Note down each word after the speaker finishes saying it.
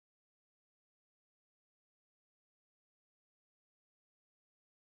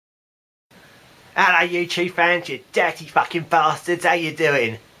Hello YouTube fans, you dirty fucking bastards, how you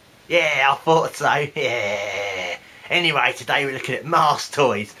doing? Yeah, I thought so, yeah. Anyway, today we're looking at M.A.S.K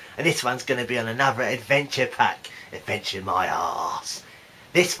toys, and this one's going to be on another adventure pack. Adventure my arse.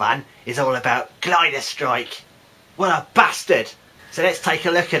 This one is all about Glider Strike. What a bastard! So let's take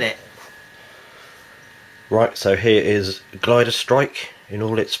a look at it. Right, so here is Glider Strike in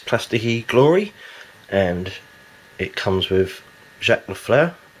all its plasticky glory, and it comes with Jacques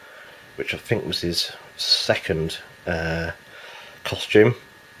Lafleur, which I think was his second costume,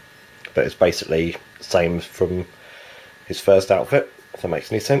 but it's basically the same from his first outfit, if that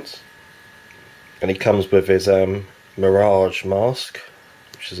makes any sense. And he comes with his Mirage mask,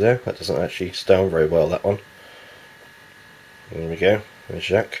 which is there. That doesn't actually stay on very well, that one. There we go, there's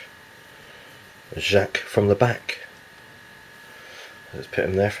Jacques. Jacques from the back. Let's put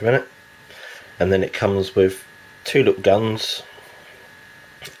him there for a minute. And then it comes with two little guns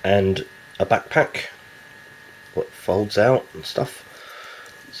and a backpack what folds out and stuff.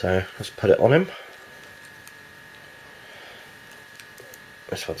 So let's put it on him.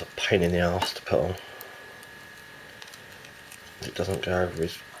 This one's a pain in the arse to put on. It doesn't go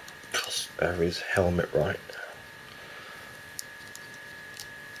over his helmet right.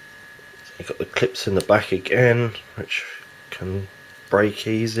 So you've got the clips in the back again, which can break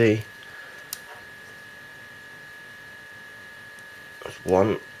easy. That's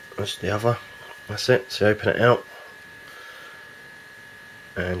one, that's the other. That's it. So open it out,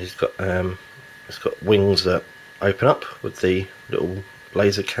 and it's got wings that open up with the little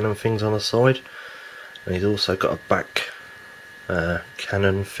laser cannon things on the side, and he's also got a back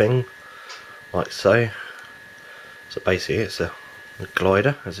cannon thing, like so. So basically, it's a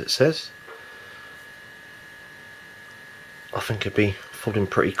glider, as it says. I think it'd be falling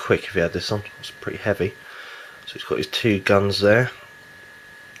pretty quick if he had this on. It's pretty heavy. So he's got his two guns there.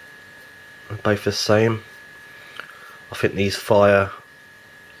 Both the same. I think these fire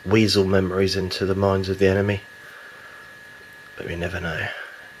weasel memories into the minds of the enemy, but we never know.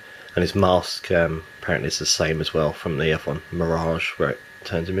 And his mask apparently is the same as well from the other one, Mirage, where it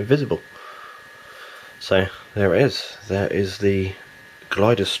turns him invisible. So there it is. There is the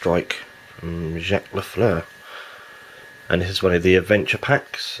Glider Strike from Jacques Lafleur, and this is one of the adventure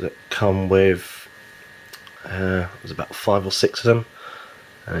packs that come with there's about 5 or 6 of them.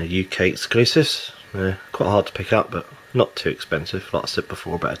 UK exclusives. Quite hard to pick up, but not too expensive. Like I said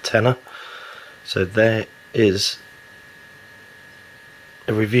before, about a tenner. So there is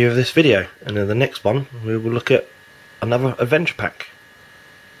a review of this video, and in the next one we will look at another adventure pack.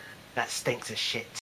 That stinks of shit.